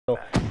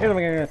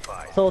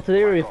So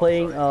today we're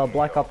playing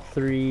Black Ops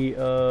 3.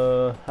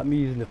 I'm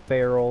using the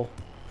Pharaoh.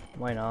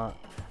 Why not?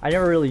 I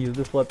never really use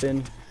this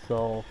weapon,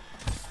 so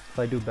if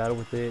I do battle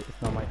with it,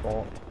 it's not my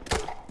fault.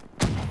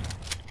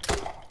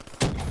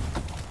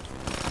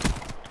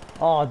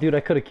 Oh, dude, I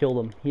could have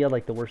killed him. He had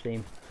like the worst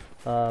aim.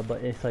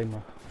 But it's like,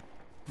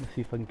 let's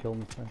see if I can kill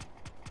him this time.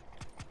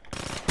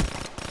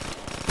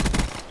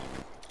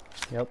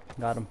 Yep,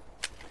 got him.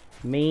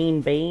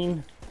 Main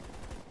Bane.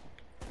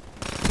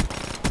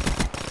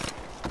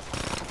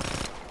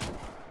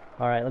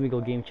 Alright, let me go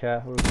game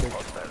chat real quick.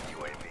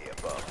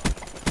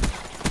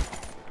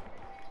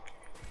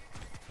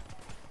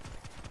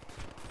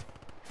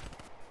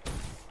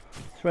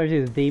 This reminds me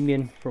of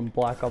Damien from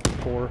Black Ops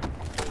 4.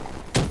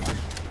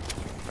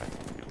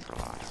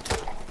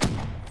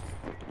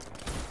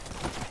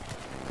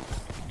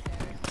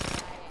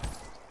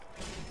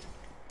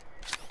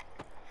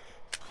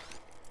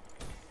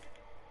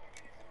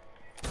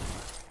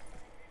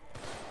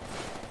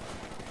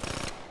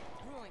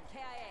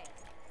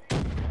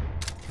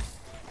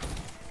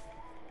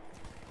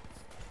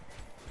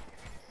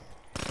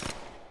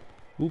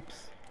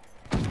 Oops.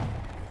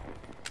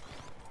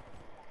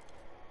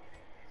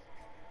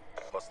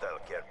 Hostile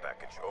care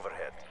package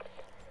overhead.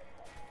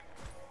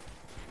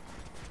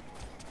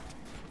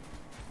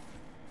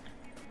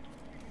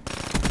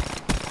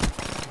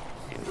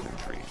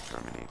 Infantry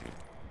terminated.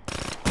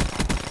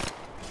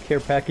 Care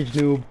package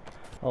noob.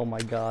 Oh my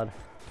god.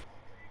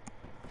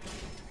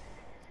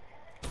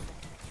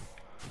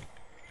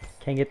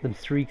 Can't get them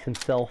streaks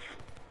himself.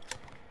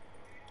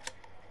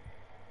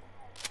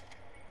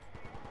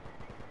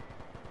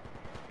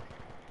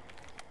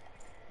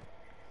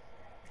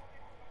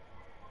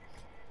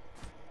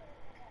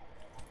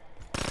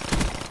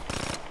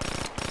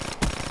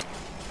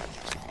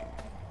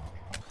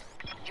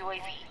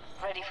 UAV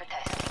ready for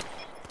testing.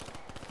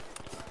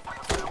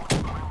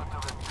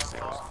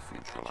 Cells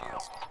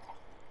neutralized.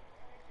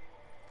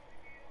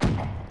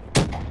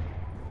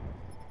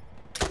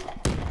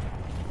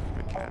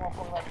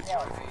 Mechanical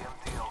destroyed.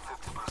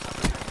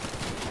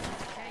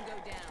 Tango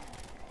down.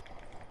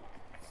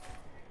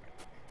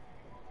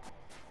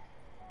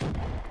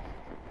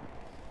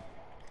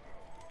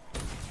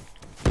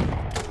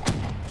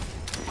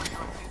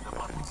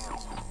 Weapon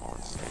system on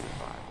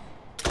standby.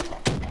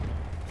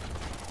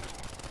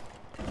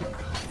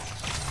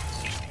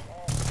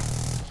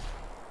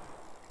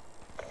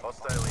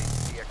 Hostile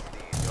EXD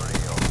in your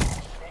AO.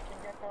 They can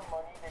get their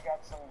money, they got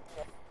some...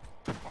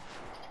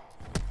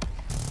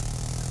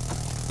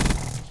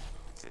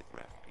 Sit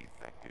rep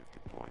effective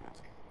deployment.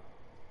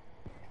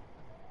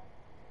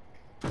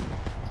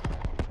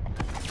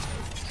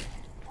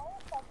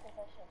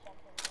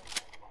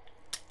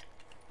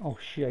 Oh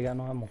shit, I got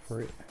no ammo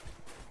for it.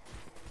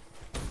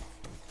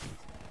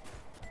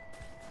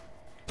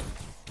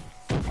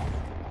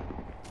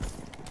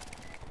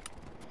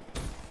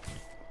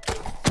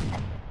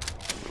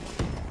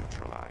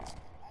 Neutralized.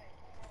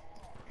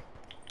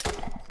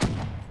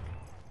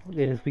 Look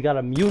at this, we got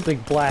a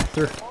music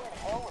blaster.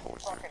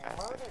 Enforcer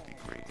asset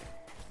degraded.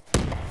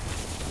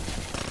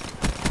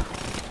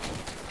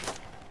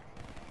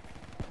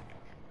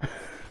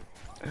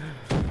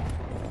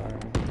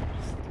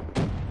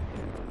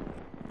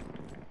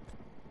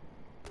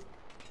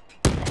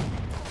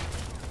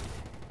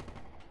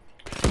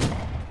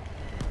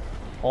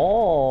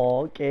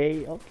 Oh,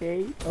 okay.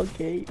 Let's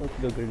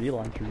go grenade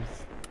launchers.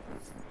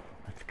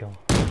 Let's go.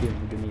 Let's get a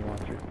grenade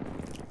launcher.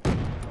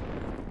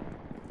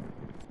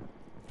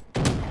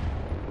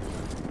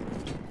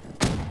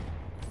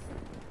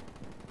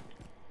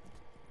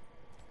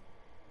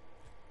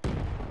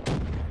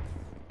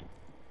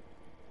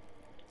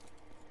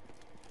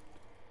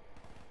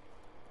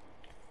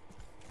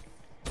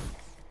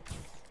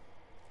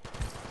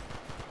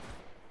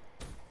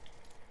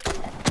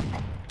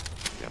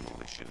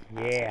 Demolition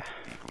Yeah.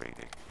 asset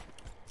degraded.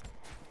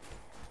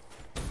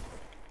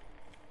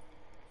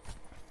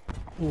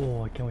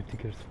 Oh, I can't wait to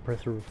get a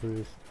suppressor for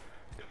this.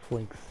 It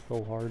flanks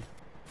so hard.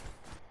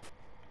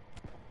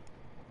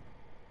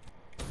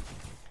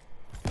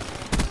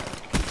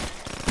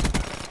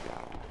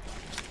 Down.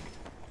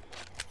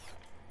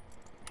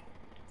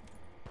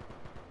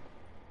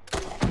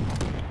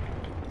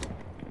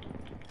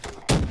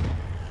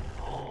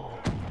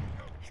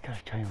 He's got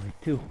a giant leg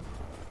too.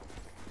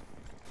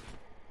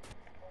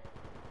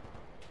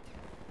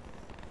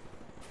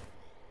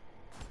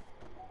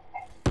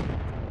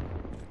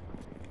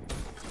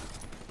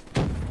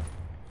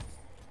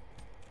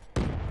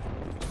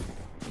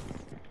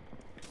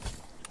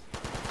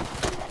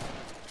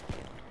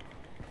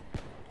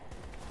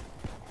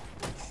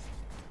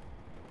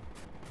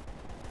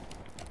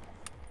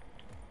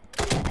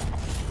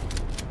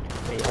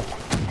 Fail.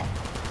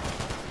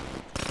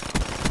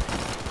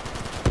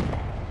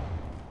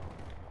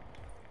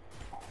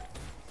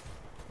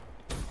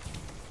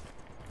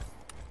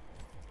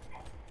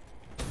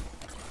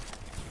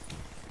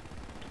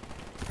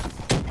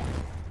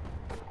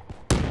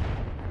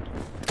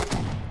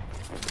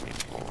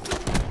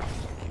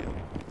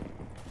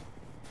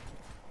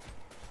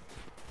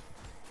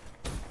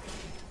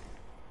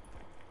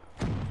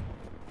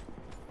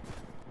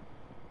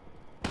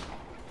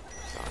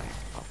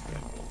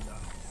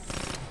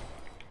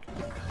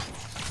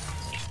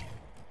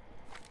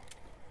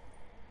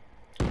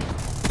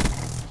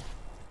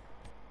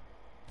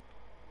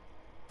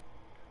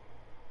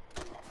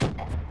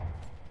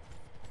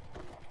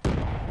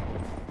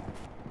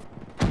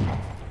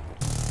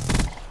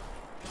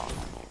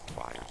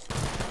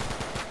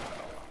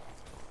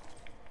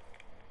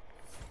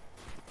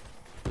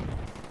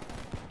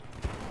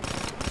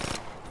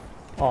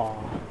 Aw.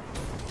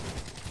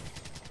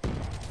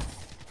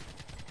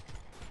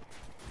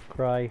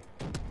 Cry.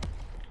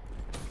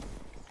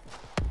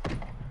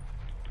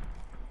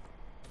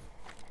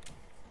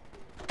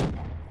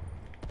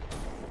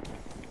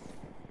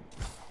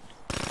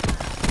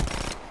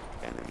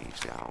 Enemies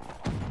down.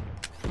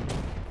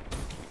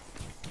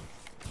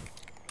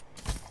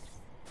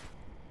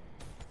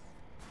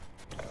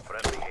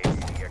 Friendly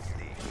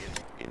HCXD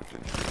in.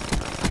 Infantry.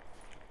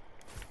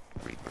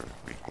 Reaper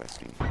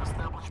requesting.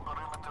 Establish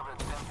perimeter at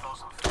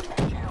 10,000 feet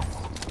AGL.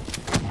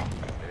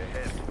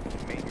 Ahead.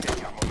 Maintain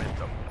your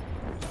momentum.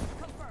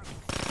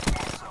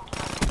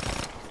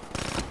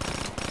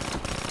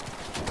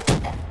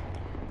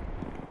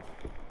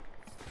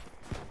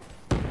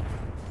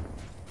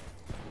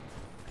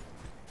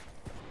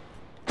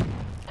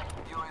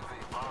 UAV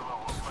power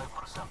levels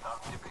 5%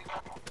 RTB.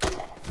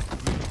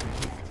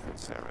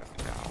 Seraph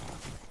down.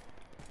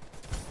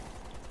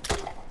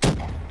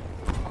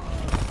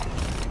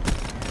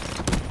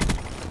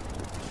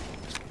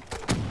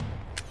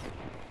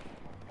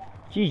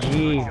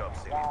 GG. Job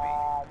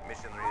CVP.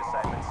 Mission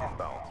reassignments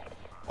inbound.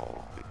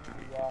 All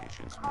victory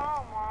conditions met.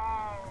 Come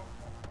on.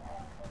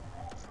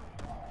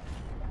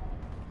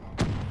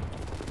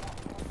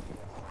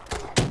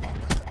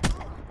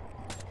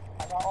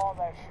 I got all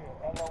that shit.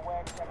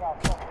 LOX, I got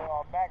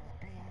fucking Max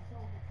B.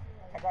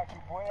 I got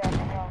your boy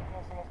Eminem,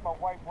 so that's my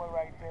white boy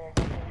right there.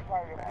 He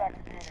part of the black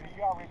community.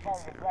 He already part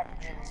of the black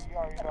community. You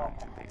already know.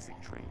 Basic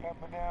training.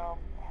 Eminem.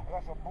 I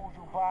got some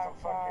Buju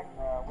Banton.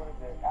 What is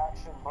it?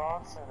 Action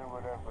Bronson or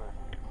whatever.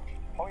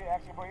 Oh yeah,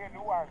 Action Bronson.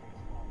 You're a new artist.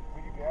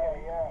 But you, he's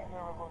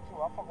lyrical too.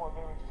 I fuck with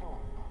lyrics too.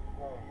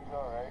 Yeah, he's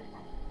alright.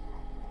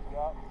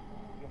 Yup.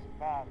 Just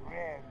not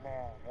red,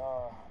 man.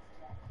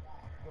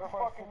 The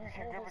first thing you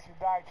should give it, you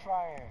die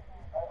trying.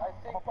 I'm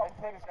gonna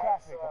play this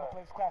classic. I'm gonna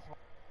play this classic.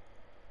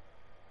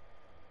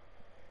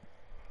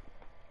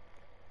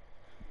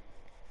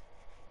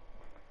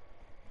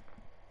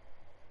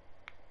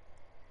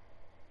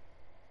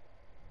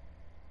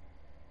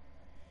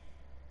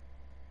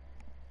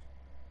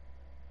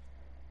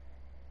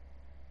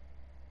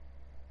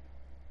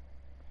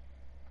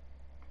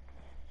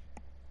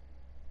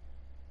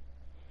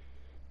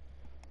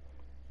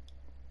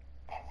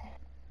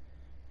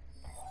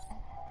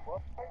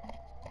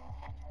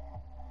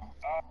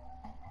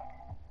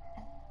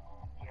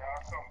 Yeah,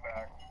 I'll come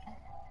back.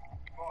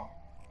 Come on.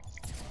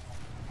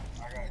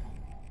 I got it.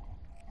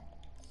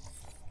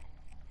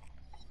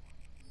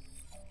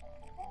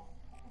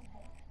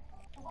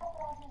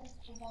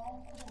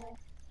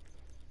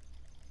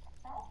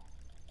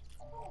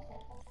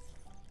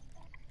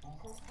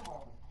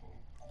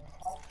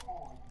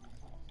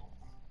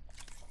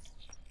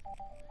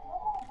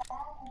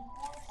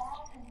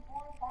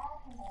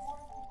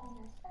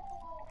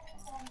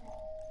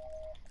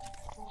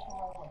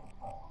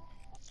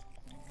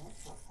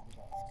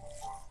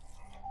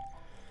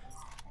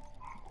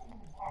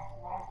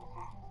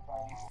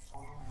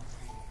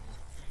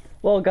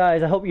 Well,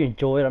 guys, I hope you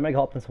enjoyed. I'm gonna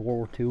hop into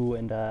World War II,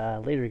 and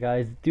later,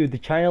 guys. Dude, the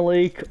China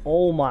Lake.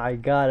 Oh my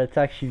God, it's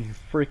actually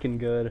freaking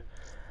good.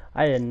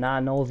 I did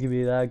not know it was gonna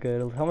be that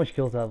good. How much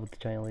kills I have with the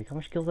China Lake? How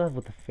much kills I have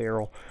with the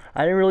Feral?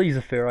 I didn't really use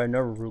the Feral. I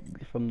never really,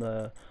 from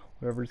the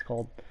whatever it's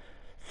called.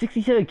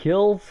 67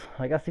 kills.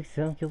 I got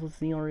 67 kills with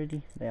C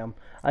already. Damn,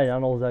 I did not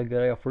know it was that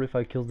good. I got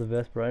 45 kills with the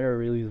Vesper. I never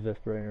really used the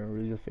Vesper. I never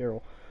really used the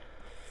Feral.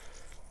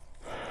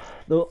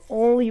 The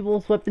only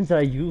most weapons that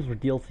I used were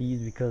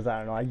DLCs because I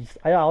don't know.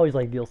 I always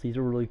like DLCs.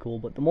 They're really cool.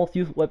 But the most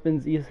used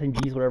weapons,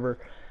 SMGs, whatever.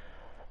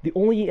 The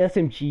only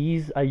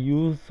SMGs I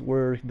used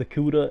were the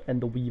Kuda and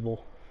the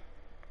Weevil.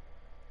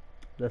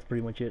 That's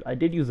pretty much it. I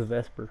did use a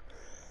Vesper,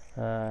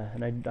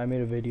 and I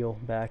made a video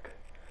back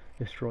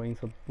destroying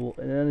some people.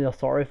 And then the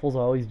assault rifles I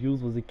always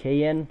used was the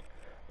KN,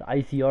 the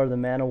ICR, the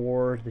Man of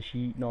War,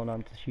 the no,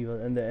 not the Shiva,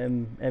 and the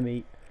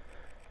M8.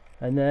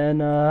 And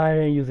then I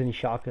didn't use any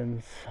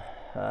shotguns.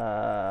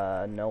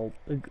 No.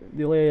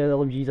 The only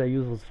LMGs I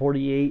used was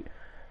 48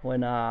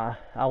 when I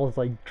was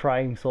like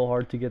trying so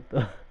hard to get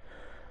the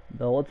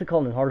what's it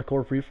called in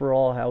hardcore free for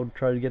all. I would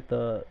try to get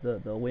the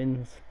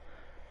wins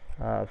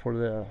for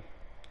the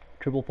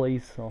triple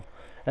place. So,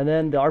 and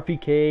then the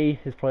RPK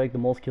is probably like the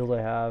most kills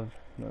I have.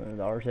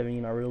 The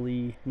R70,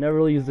 never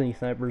really used any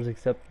snipers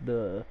except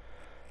the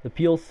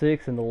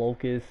PL6 and the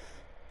Locust.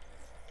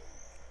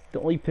 The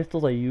only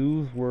pistols I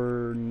used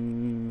were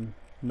none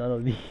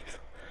of these.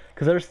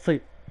 Because there's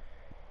like,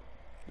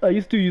 I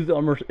used to use the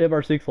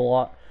MR6 a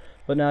lot,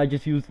 but now I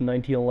just use the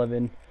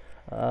 1911.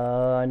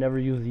 I never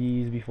used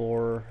these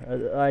before.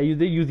 I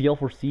did use the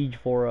L4 Siege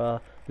for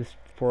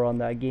on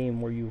that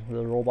game where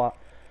the robot.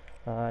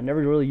 I never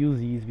really used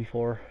these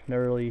before.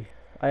 Never really.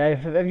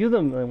 I've used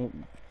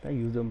them. I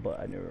used them, but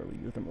I never really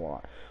used them a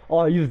lot. Oh,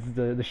 I used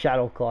the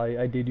Shadow Claw.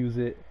 I did use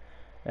it,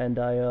 and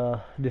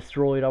I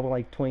destroyed. I went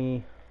like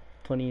 20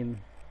 and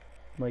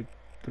like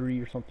 3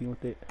 or something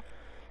with it.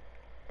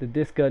 The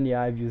disc gun,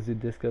 yeah, I've used the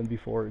disc gun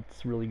before.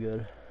 It's really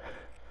good.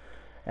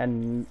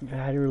 And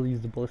I didn't really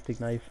use the ballistic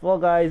knife. Well,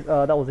 guys,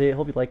 that was it.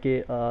 Hope you like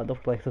it. Don't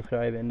forget to like,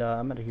 subscribe, and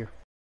I'm out of here.